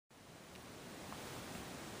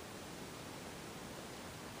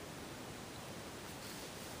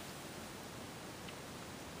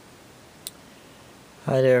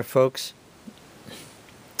Hi there, folks.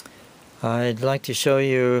 I'd like to show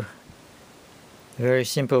you a very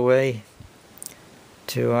simple way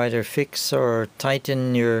to either fix or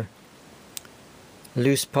tighten your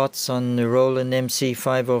loose pots on the Roland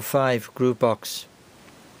MC-505 Groovebox.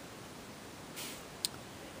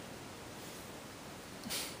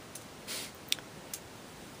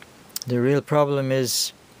 The real problem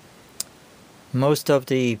is most of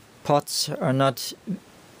the pots are not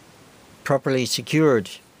properly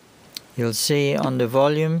secured. You'll see on the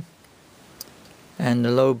volume and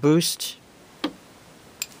the low boost,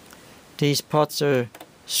 these pots are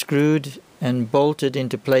screwed and bolted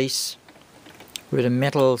into place with a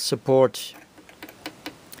metal support,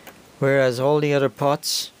 whereas all the other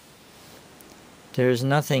pots, there's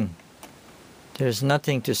nothing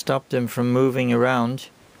to stop them from moving around.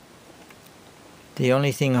 The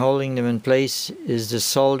only thing holding them in place is the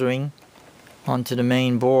soldering onto the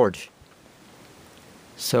main board.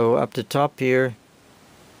 So up the top here,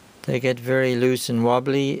 they get very loose and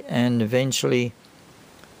wobbly, and eventually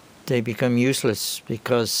they become useless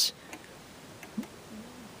because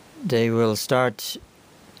they will start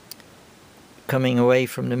coming away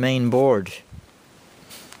from the main board.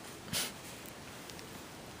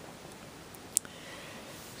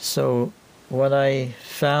 So what I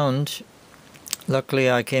found,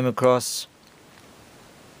 luckily I came across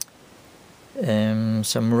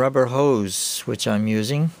some rubber hose which I'm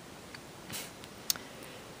using.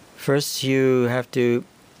 First you have to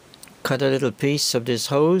cut a little piece of this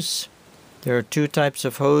hose. There are two types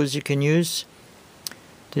of hose you can use.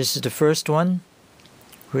 This is the first one,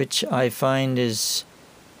 which I find is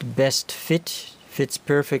the best fit, fits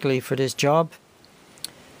perfectly for this job.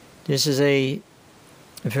 This is a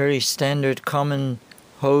very standard common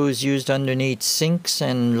hose used underneath sinks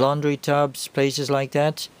and laundry tubs, places like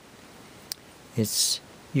that. It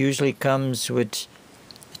usually comes with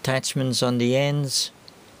attachments on the ends.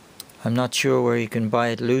 I'm not sure where you can buy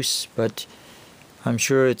it loose, but I'm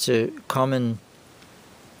sure it's a common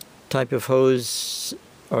type of hose,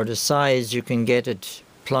 or the size you can get at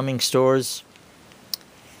plumbing stores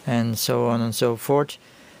and so on and so forth.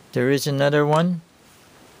 There is another one.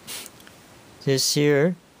 This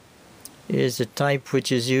here is a type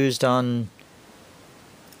which is used on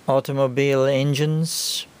automobile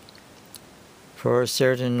engines for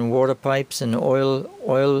certain water pipes and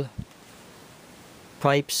oil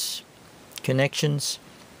pipes connections.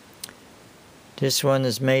 This one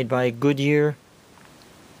is made by Goodyear.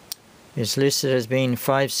 It's listed as being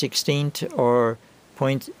 5/16 or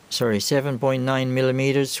 7.9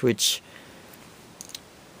 millimeters, which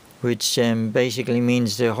basically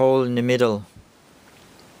means the hole in the middle.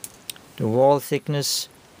 The wall thickness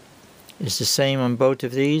is the same on both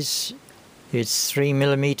of these. It's 3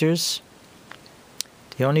 millimeters.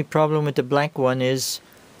 The only problem with the black one is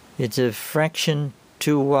it's a fraction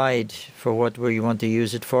too wide for what we want to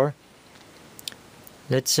use it for.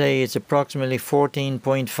 Let's say it's approximately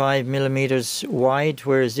 14.5 millimeters wide,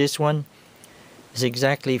 whereas this one is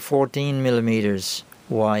exactly 14 millimeters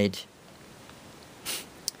wide.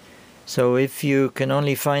 So if you can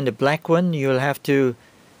only find a black one, you'll have to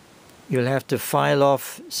file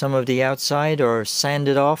off some of the outside or sand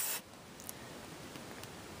it off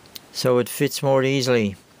so it fits more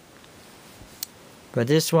easily. But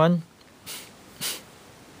this one,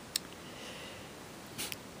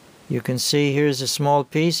 you can see here's a small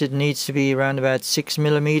piece. It needs to be around about 6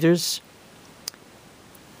 millimeters.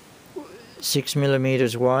 6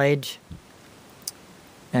 millimeters wide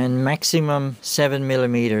and maximum 7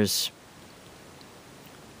 millimeters.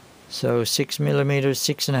 So 6 millimeters,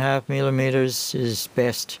 6.5 millimeters is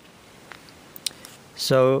best.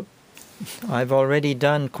 So I've already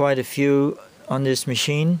done quite a few on this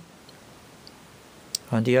machine.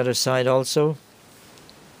 On the other side also.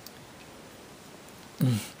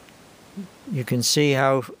 You can see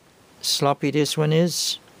how sloppy this one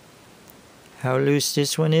is, how loose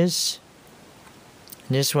this one is.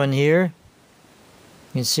 And this one here,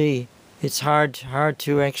 you can see it's hard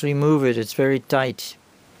to actually move it. It's very tight.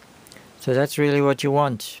 So that's really what you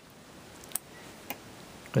want,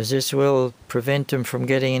 because this will prevent them from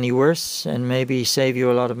getting any worse and maybe save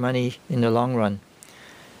you a lot of money in the long run.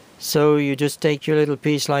 So you just take your little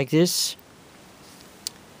piece like this.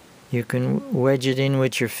 You can wedge it in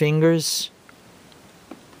with your fingers.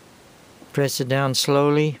 Press it down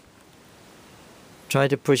slowly. Try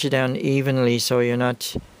to push it down evenly so you're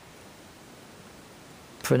not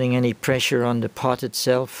putting any pressure on the pot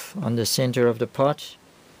itself, on the center of the pot.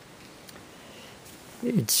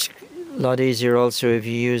 It's a lot easier also if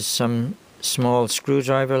you use some small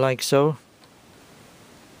screwdriver like so.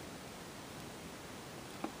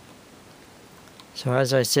 So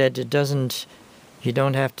as I said, you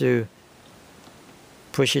don't have to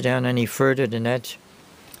push it down any further than that.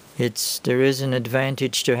 There is an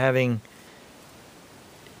advantage to having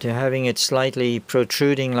it slightly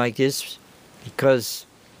protruding like this, because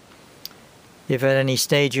if at any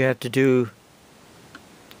stage you have to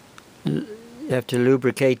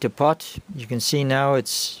lubricate the pot, you can see now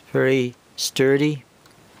it's very sturdy.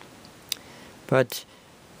 But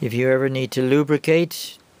if you ever need to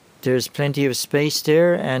lubricate, there's plenty of space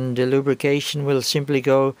there, and the lubrication will simply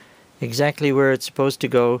go exactly where it's supposed to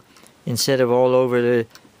go instead of all over the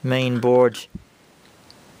main board,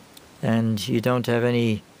 and you don't have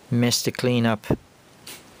any mess to clean up.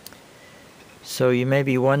 So you may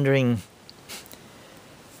be wondering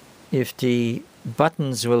if the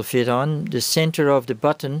buttons will fit on. The center of the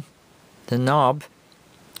button, the knob,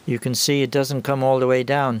 you can see it doesn't come all the way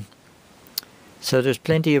down. So there's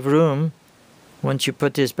plenty of room. Once you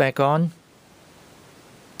put this back on,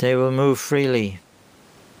 they will move freely.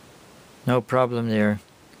 No problem there.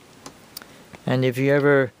 And if you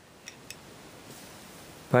ever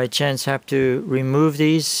by chance have to remove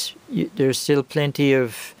these, there's still plenty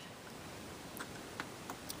of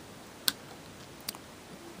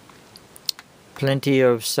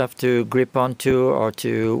stuff to grip onto or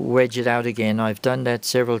to wedge it out again. I've done that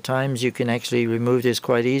several times. You can actually remove this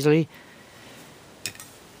quite easily.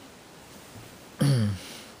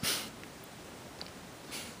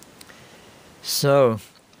 So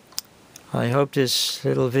I hope this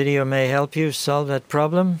little video may help you solve that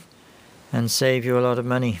problem and save you a lot of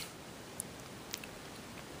money.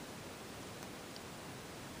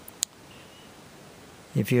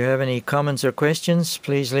 If you have any comments or questions,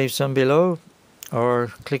 please leave some below or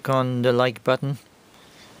click on the like button.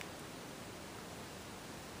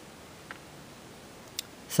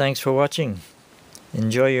 Thanks for watching.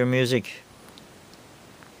 Enjoy your music.